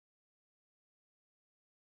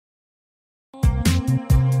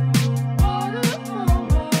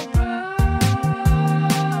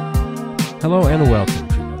Hello and welcome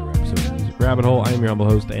to another episode of Music Rabbit Hole. I am your humble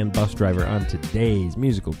host and bus driver on today's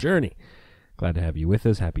musical journey. Glad to have you with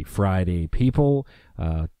us. Happy Friday, people.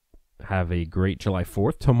 Have a great July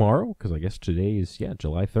 4th tomorrow, because I guess today is,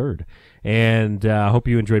 July 3rd. And I hope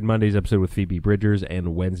you enjoyed Monday's episode with Phoebe Bridgers,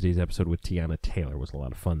 and Wednesday's episode with Tiana Taylor was a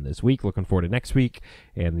lot of fun this week. Looking forward to next week,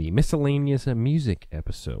 and the miscellaneous music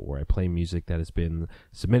episode, where I play music that has been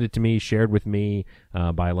submitted to me, shared with me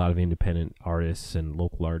by a lot of independent artists and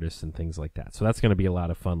local artists and things like that. So that's going to be a lot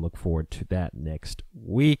of fun. Look forward to that next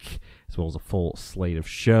week, as well as a full slate of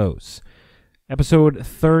shows. Episode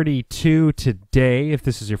 32 today. If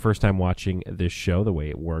this is your first time watching this show, the way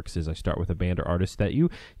it works is I start with a band or artist that you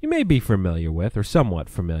may be familiar with or somewhat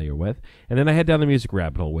familiar with, and then I head down the music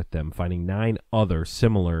rabbit hole with them, finding 9 other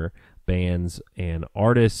similar bands and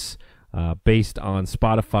artists based on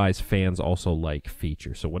Spotify's fans also like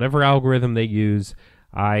feature. So whatever algorithm they use,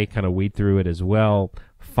 I kind of weed through it as well,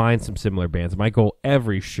 find some similar bands. My goal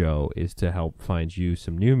every show is to help find you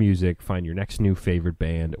some new music, find your next new favorite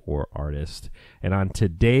band or artist. And on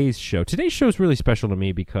today's show is really special to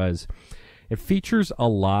me because it features a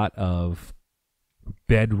lot of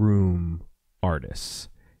bedroom artists.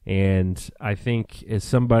 And I think as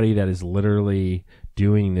somebody that is literally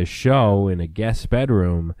doing this show in a guest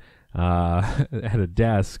bedroom, at a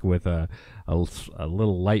desk with a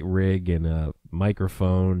little light rig and a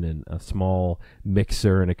microphone and a small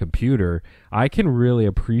mixer and a computer, I can really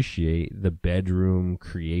appreciate the bedroom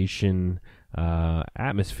creation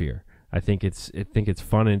atmosphere. I think it's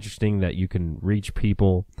fun and interesting that you can reach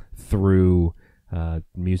people through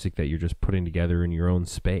music that you're just putting together in your own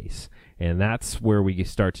space. And that's where we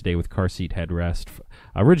start today with Seat Headrest,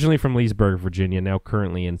 originally from Leesburg, Virginia, now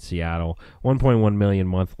currently in Seattle, 1.1 million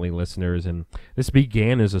monthly listeners. And this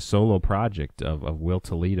began as a solo project of Will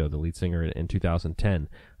Toledo, the lead singer, in 2010.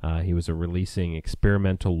 He was releasing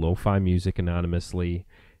experimental lo-fi music anonymously,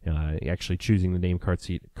 actually choosing the name Car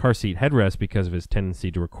Seat Headrest because of his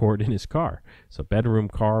tendency to record in his car. So bedroom,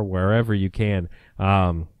 car, wherever you can.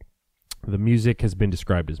 The music has been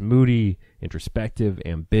described as moody, introspective,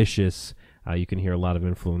 ambitious. You can hear a lot of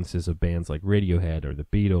influences of bands like Radiohead or the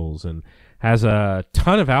Beatles, and has a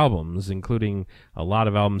ton of albums, including a lot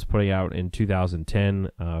of albums put out in 2010,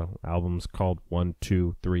 albums called 1,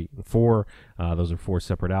 2, 3, and 4. Those are 4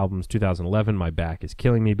 separate albums. 2011, My Back Is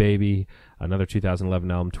Killing Me, Baby. Another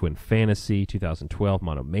 2011 album, Twin Fantasy. 2012,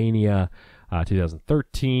 Monomania.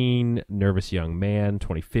 2013, Nervous Young Man.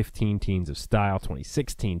 2015, Teens of Style.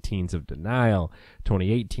 2016, Teens of Denial.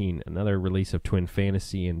 2018, another release of Twin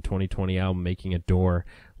Fantasy. And 2020 album, Making a Door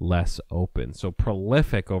Less Open. So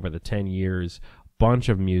prolific over the 10 years. Bunch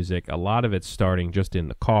of music, a lot of it starting just in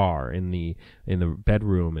the car, in the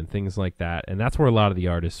bedroom, and things like that. And that's where a lot of the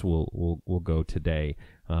artists will go today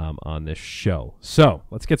on this show. So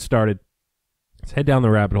let's get started. Let's head down the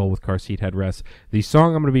rabbit hole with Seat Headrest. The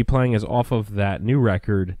song I'm going to be playing is off of that new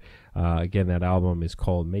record. Again, that album is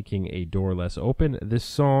called Making a Door Less Open. This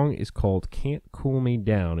song is called Can't Cool Me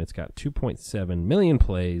Down. It's got 2.7 million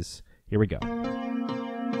plays. Here we go.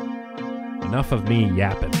 Enough of me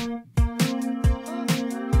yapping.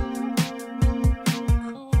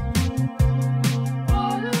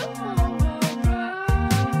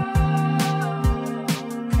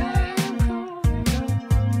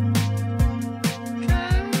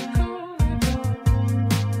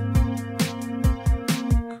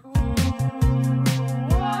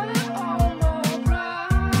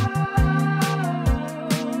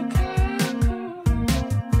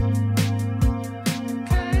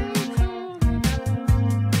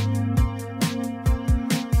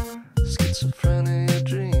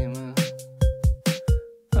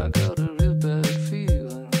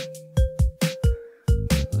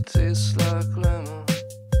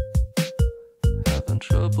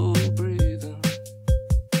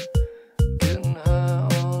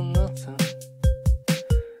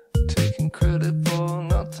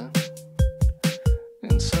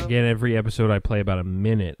 Again, every episode I play about a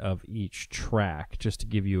minute of each track just to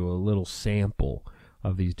give you a little sample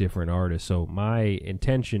of these different artists. So my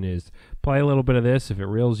intention is play a little bit of this. If it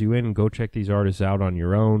reels you in, go check these artists out on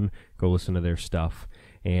your own. Go listen to their stuff.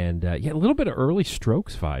 And a little bit of early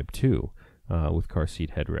Strokes vibe too with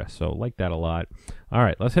Seat Headrest. So like that a lot. All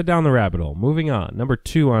right, let's head down the rabbit hole. Moving on. Number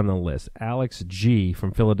 2 on the list, Alex G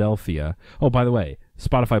from Philadelphia. Oh, by the way,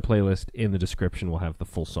 Spotify playlist in the description will have the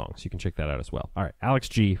full song, so you can check that out as well. All right, Alex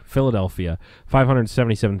G, Philadelphia,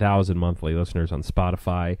 577,000 monthly listeners on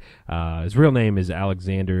Spotify. His real name is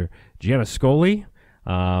Alexander Gianniscoli,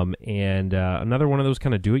 and another one of those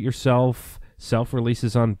kind of do-it-yourself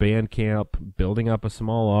self-releases on Bandcamp, building up a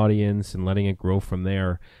small audience and letting it grow from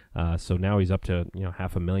there. So now he's up to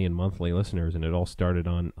 500,000 monthly listeners, and it all started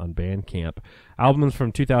on Bandcamp. Albums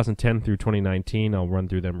from 2010 through 2019, I'll run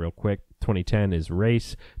through them real quick. 2010 is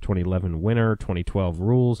Race, 2011 Winner, 2012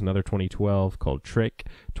 Rules, another 2012 called Trick,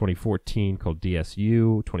 2014 called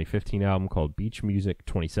DSU, 2015 album called Beach Music,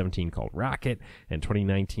 2017 called Rocket, and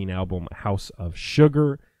 2019 album House of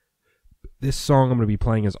Sugar. This song I'm going to be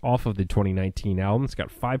playing is off of the 2019 album. It's got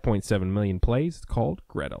 5.7 million plays. It's called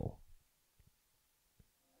Gretel.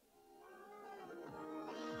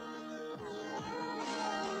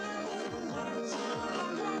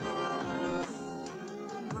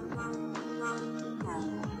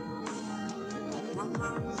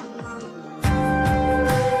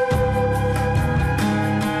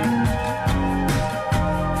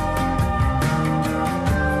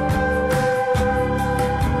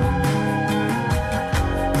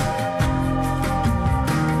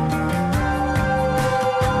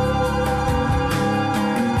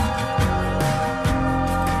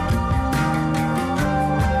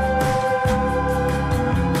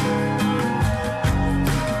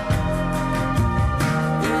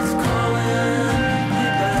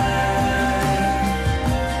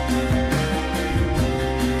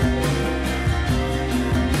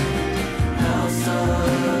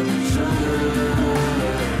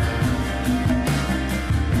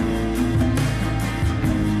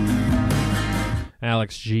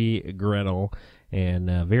 Alex G. Gretel, and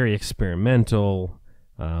very experimental,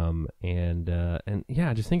 and yeah,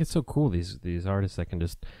 I just think it's so cool, these artists that can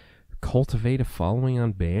just cultivate a following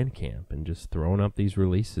on Bandcamp and just throwing up these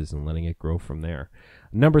releases and letting it grow from there.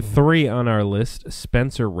 Number 3 on our list,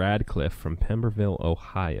 Spencer Radcliffe from Pemberville,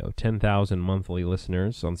 Ohio. 10,000 monthly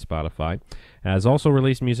listeners on Spotify. Has also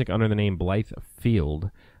released music under the name Blythe Field.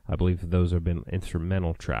 I believe those have been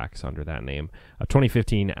instrumental tracks under that name. A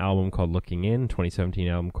 2015 album called Looking In, 2017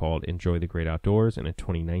 album called Enjoy the Great Outdoors, and a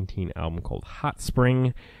 2019 album called Hot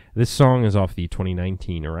Spring. This song is off the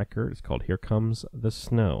 2019 record. It's called Here Comes the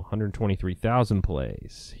Snow. 123,000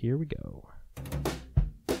 plays. Here we go.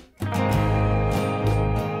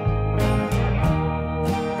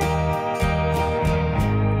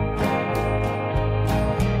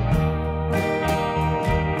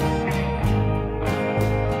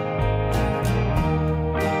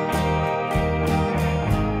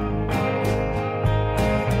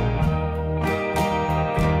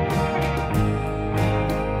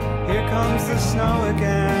 The snow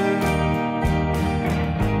again.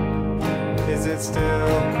 Is it still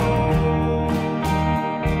cold?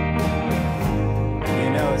 You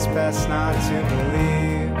know it's best not to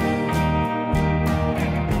believe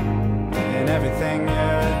in everything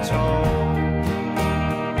you're told,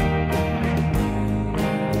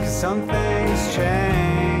 'cause some things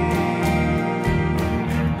change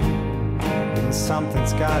and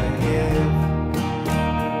something's gotta give.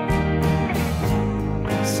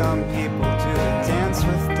 Some people do the dance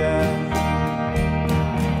with death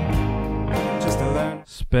just to learn.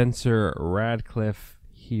 Spencer Radcliffe,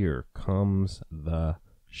 Here Comes the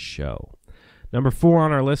Show. Number 4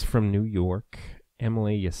 on our list from New York,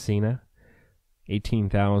 Emily Yasina.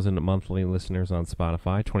 18,000 monthly listeners on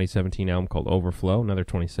Spotify. 2017 album called Overflow. Another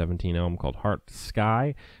 2017 album called Heart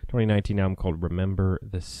Sky. 2019 album called Remember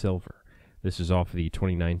the Silver. This is off the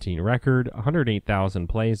 2019 record. 108,000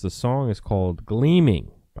 plays. The song is called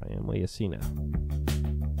Gleaming by Emily Yasina.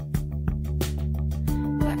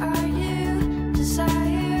 Where are you?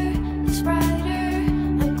 Desire, it's brighter.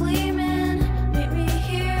 I'm gleaming. Meet me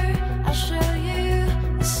here. I'll show you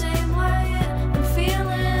the same way I'm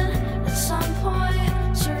feeling. At some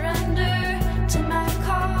point, surrender to my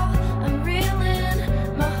call. I'm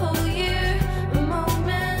reeling my whole year, a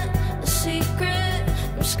moment, a secret.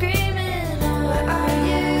 I'm screaming. Where are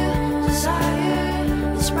you?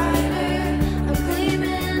 Desire, it's brighter. I'm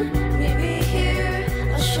gleaming.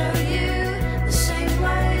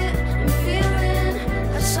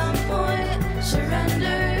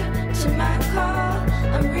 Surrender to my call.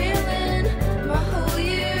 I'm reeling my whole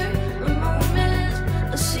year, a moment,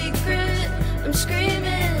 a secret. I'm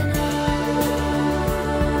screaming.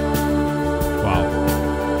 Wow.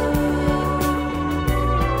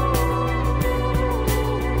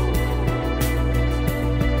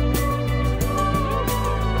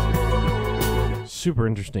 Super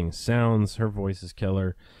interesting sounds. Her voice is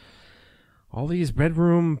killer. All these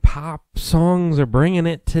bedroom pop songs are bringing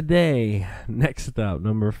it today. Next up,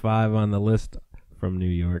 number 5 on the list from New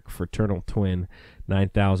York, Fraternal Twin,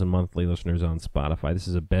 9,000 monthly listeners on Spotify. This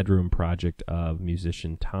is a bedroom project of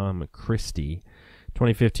musician Tom Christie.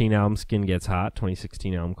 2015 album Skin Gets Hot,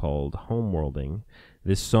 2016 album called Homeworlding,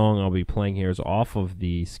 This song I'll be playing here is off of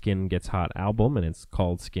the Skin Gets Hot album, and it's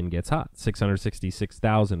called Skin Gets Hot.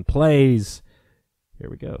 666,000 plays. Here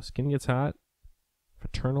we go. Skin Gets Hot,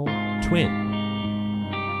 Fraternal Twin.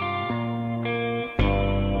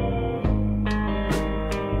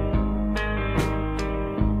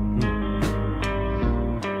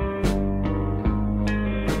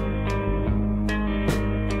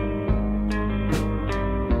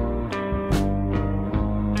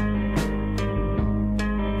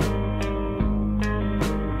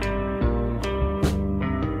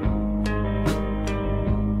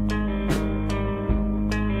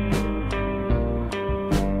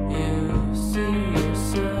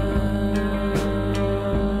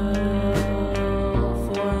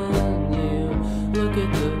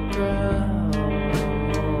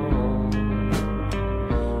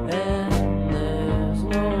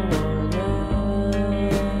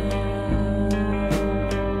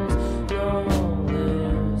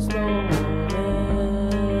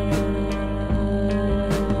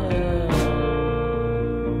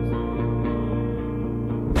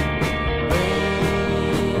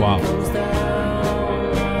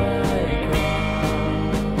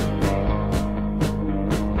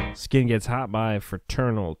 Skin Gets Hot by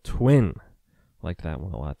Fraternal Twin. Like that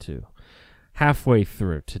one a lot too. Halfway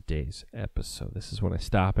through today's episode, this is when I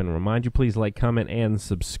stop and remind you, please like, comment, and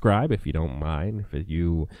subscribe if you don't mind. If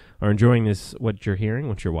you are enjoying this, what you're hearing,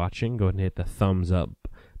 what you're watching, go ahead and hit the thumbs up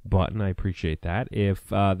button. I appreciate that. If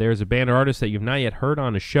there's a band or artist that you've not yet heard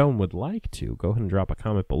on a show and would like to, go ahead and drop a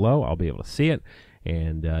comment below. I'll be able to see it.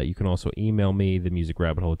 And you can also email me,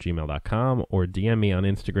 themusicrabbithole@gmail.com, or DM me on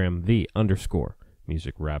Instagram,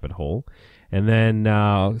 _musicrabbithole. And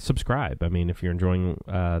then subscribe. I mean, if you're enjoying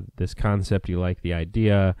this concept, you like the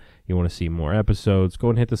idea, you want to see more episodes, go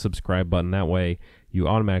and hit the subscribe button. That way, you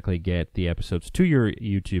automatically get the episodes to your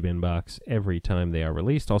YouTube inbox every time they are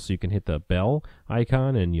released. Also, you can hit the bell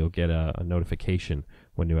icon, and you'll get a notification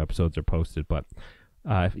when new episodes are posted. But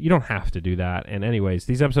you don't have to do that. And anyways,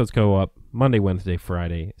 these episodes go up Monday, Wednesday,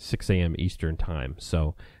 Friday, 6 a.m. Eastern time.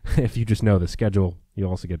 So if you just know the schedule, you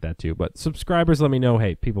also get that too. But subscribers, let me know,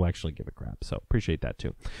 hey, people actually give a crap. So appreciate that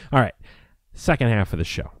too. All right, second half of the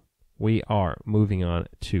show. We are moving on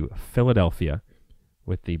to Philadelphia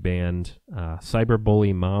with the band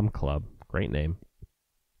Cyberbully Mom Club. Great name.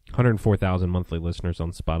 104,000 monthly listeners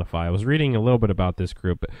on Spotify. I was reading a little bit about this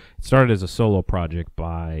group. It started as a solo project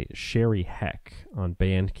by Sherry Heck on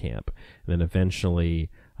Bandcamp, and then eventually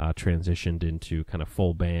transitioned into kind of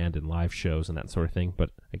full band and live shows and that sort of thing. But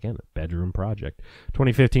again, a bedroom project.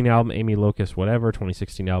 2015 album, Amy Locust Whatever.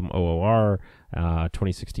 2016 album, OOR.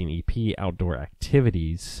 2016 EP, Outdoor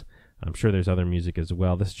Activities. I'm sure there's other music as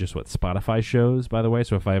well. This is just what Spotify shows, by the way.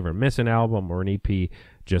 So if I ever miss an album or an EP,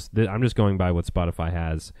 I'm just going by what Spotify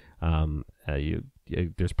has.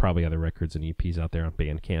 There's probably other records and EPs out there on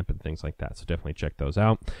Bandcamp and things like that. So definitely check those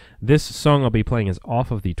out. This song I'll be playing is off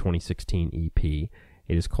of the 2016 EP.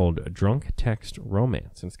 It is called Drunk Text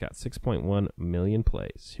Romance, and it's got 6.1 million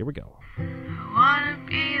plays. Here we go. I wanna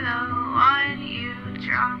be the one you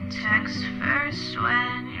drunk text first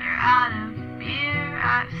when you're out of beer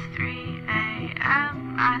at 3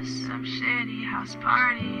 a.m. at some shitty house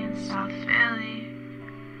party in South Philly.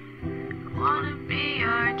 I wanna be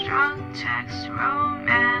your drunk text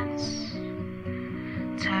romance.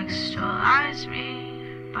 Textualize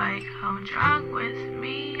me, bike home drunk with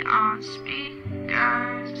me on speaker.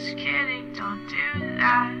 Just kidding, don't do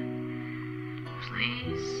that.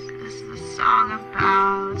 Please, this is a song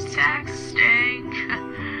about texting.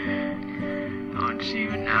 Don't you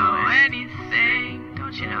know anything?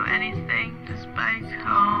 Don't you know anything? Just bike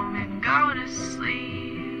home and go to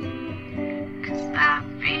sleep. 'Cause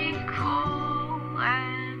that'd be cool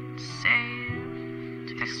and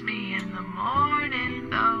safe. Text me in the morning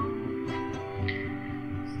though,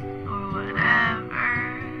 or whatever.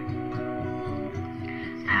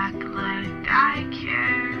 Act like I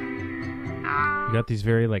care. You got these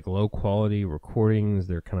very low quality recordings.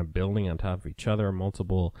 They're kind of building on top of each other,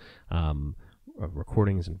 multiple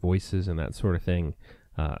recordings and voices and that sort of thing.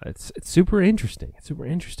 It's super interesting. It's super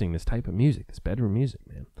interesting, this type of music, this bedroom music,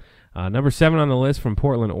 man. Number 7 on the list from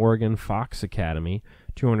Portland, Oregon, Fox Academy.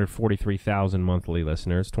 243,000 monthly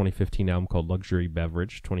listeners. 2015 album called Luxury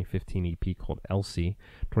Beverage. 2015 EP called Elsie.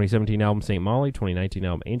 2017 album St. Molly. 2019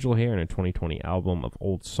 album Angel Hair. And a 2020 album of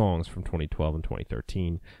old songs from 2012 and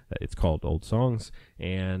 2013. It's called Old Songs.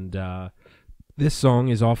 And this song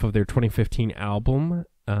is off of their 2015 album.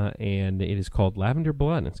 And it is called Lavender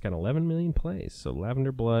Blood. And it's got 11 million plays. So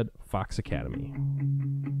Lavender Blood, Fox Academy.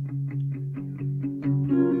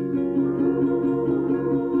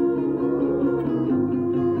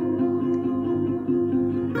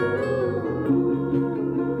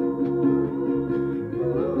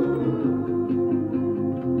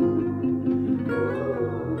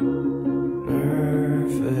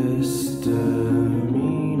 Nervous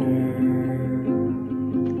demeanor.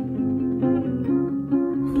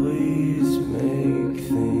 Please make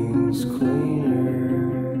things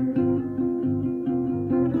cleaner.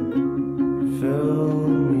 Fill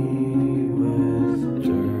me with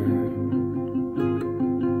dirt.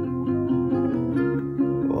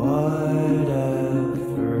 Whatever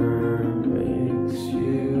makes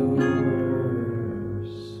you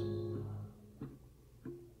worse.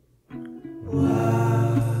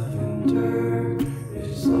 Lavender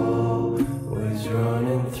is always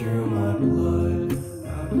running through my blood.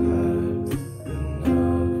 I've had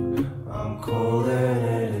enough. I'm cold and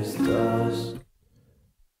it is dust.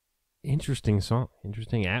 Interesting song,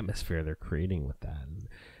 interesting atmosphere they're creating with that. And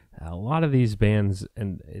a lot of these bands,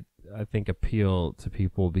 I think, appeal to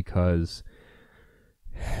people because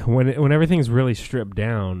when everything's really stripped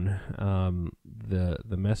down, the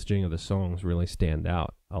messaging of the songs really stand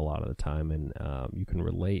out a lot of the time, and you can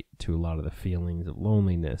relate to a lot of the feelings of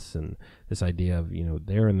loneliness and this idea of,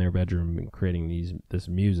 they're in their bedroom and creating this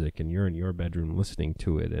music, and you're in your bedroom listening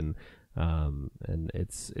to it, and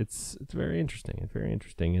it's very interesting. It's very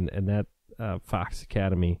interesting, and that Fox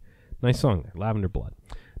Academy, nice song there, Lavender Blood.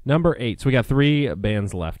 Number 8. So we got 3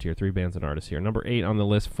 bands left here, 3 bands and artists here. Number 8 on the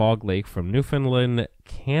list, Fog Lake from Newfoundland,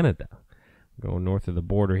 Canada. Going north of the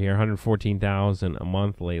border here, 114,000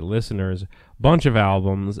 monthly listeners. Bunch of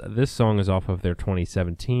albums. This song is off of their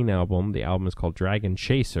 2017 album. The album is called Dragon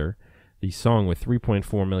Chaser. The song with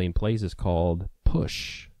 3.4 million plays is called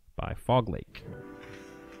Push by Fog Lake.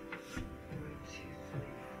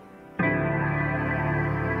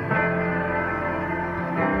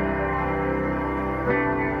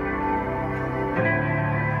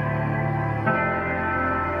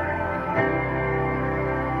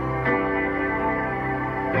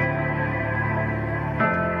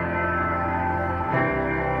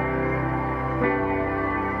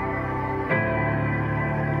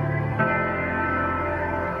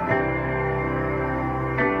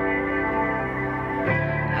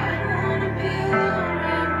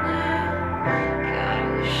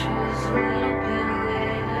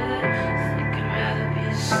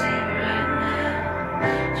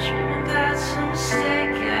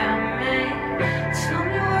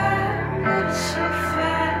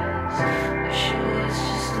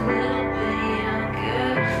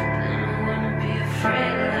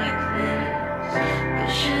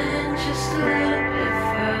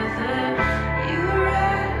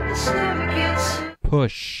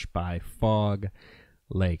 Push by Fog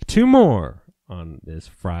Lake. 2 more on this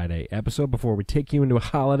Friday episode before we take you into a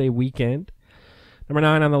holiday weekend. Number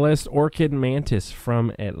 9 on the list, Orchid Mantis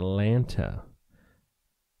from Atlanta.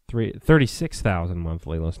 36,000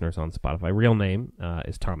 monthly listeners on Spotify. Real name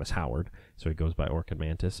is Thomas Howard, so he goes by Orchid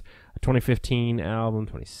Mantis. A 2015 album,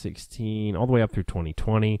 2016, all the way up through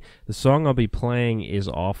 2020. The song I'll be playing is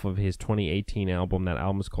off of his 2018 album. That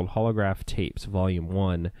album is called Holograph Tapes, Volume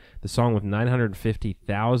 1. The song with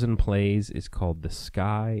 950,000 plays is called The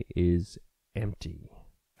Sky is Empty.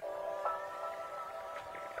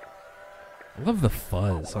 I love the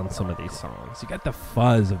fuzz on some of these songs. You got the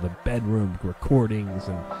fuzz of the bedroom recordings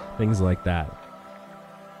and things like that.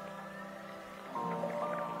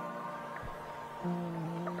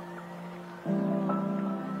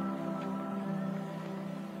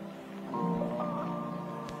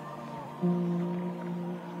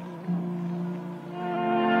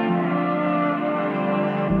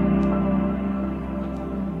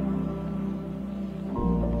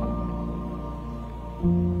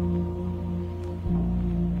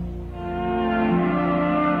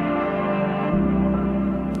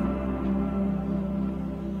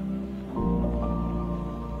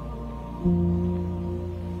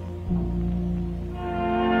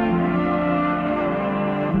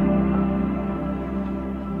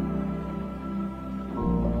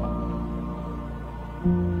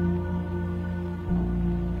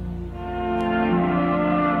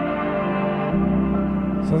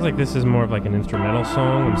 Sounds like this is more of like an instrumental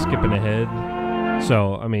song. I'm skipping ahead.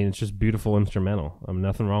 So, I mean, it's just beautiful instrumental.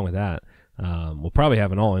 Nothing wrong with that. We'll probably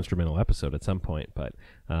have an all-instrumental episode at some point. But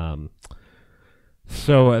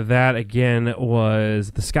so that, again,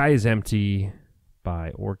 was The Sky is Empty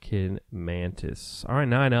by Orchid Mantis. All right,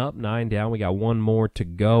 9 up, 9 down. We got 1 more to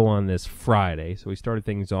go on this Friday. So we started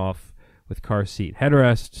things off with Car Seat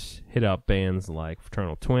Headrest, hit up bands like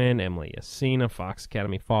Fraternal Twin, Emily Yasina, Fox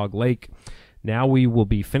Academy, Fog Lake. Now we will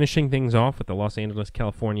be finishing things off with the Los Angeles,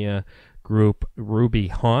 California group Ruby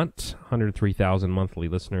Haunt, 103,000 monthly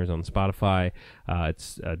listeners on Spotify.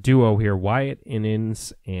 It's a duo here, Wyatt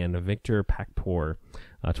Inins and Victor Pakpour.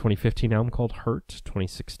 2015 album called Hurt,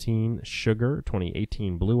 2016 Sugar,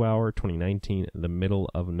 2018 Blue Hour, 2019 The Middle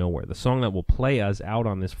of Nowhere. The song that will play us out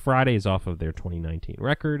on this Friday is off of their 2019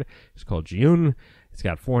 record. It's called June. It's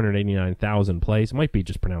got 489,000 plays. It might be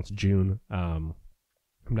just pronounced June. I'm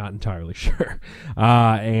not entirely sure.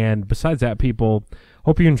 And besides that, people,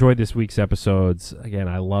 hope you enjoyed this week's episodes. Again,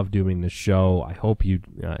 I love doing this show. I hope you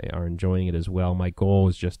are enjoying it as well. My goal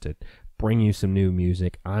is just to bring you some new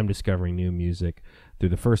music. I'm discovering new music through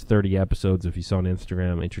the first 30 episodes. If you saw on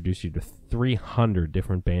Instagram, I introduced you to 300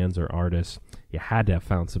 different bands or artists. You had to have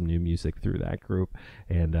found some new music through that group,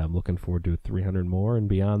 and I'm looking forward to 300 more and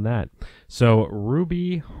beyond that. So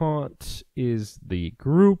Ruby Haunt is the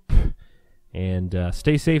group, and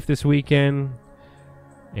stay safe this weekend,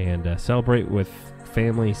 and celebrate with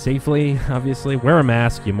family safely, obviously. Wear a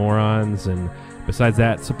mask, you morons, and besides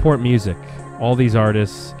that, support music. All these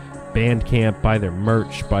artists, Bandcamp, buy their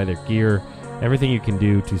merch, buy their gear, everything you can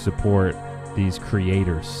do to support these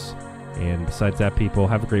creators. And besides that, people,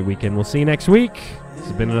 have a great weekend. We'll see you next week. This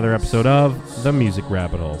has been another episode of The Music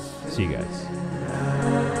Rabbit Hole. See you guys.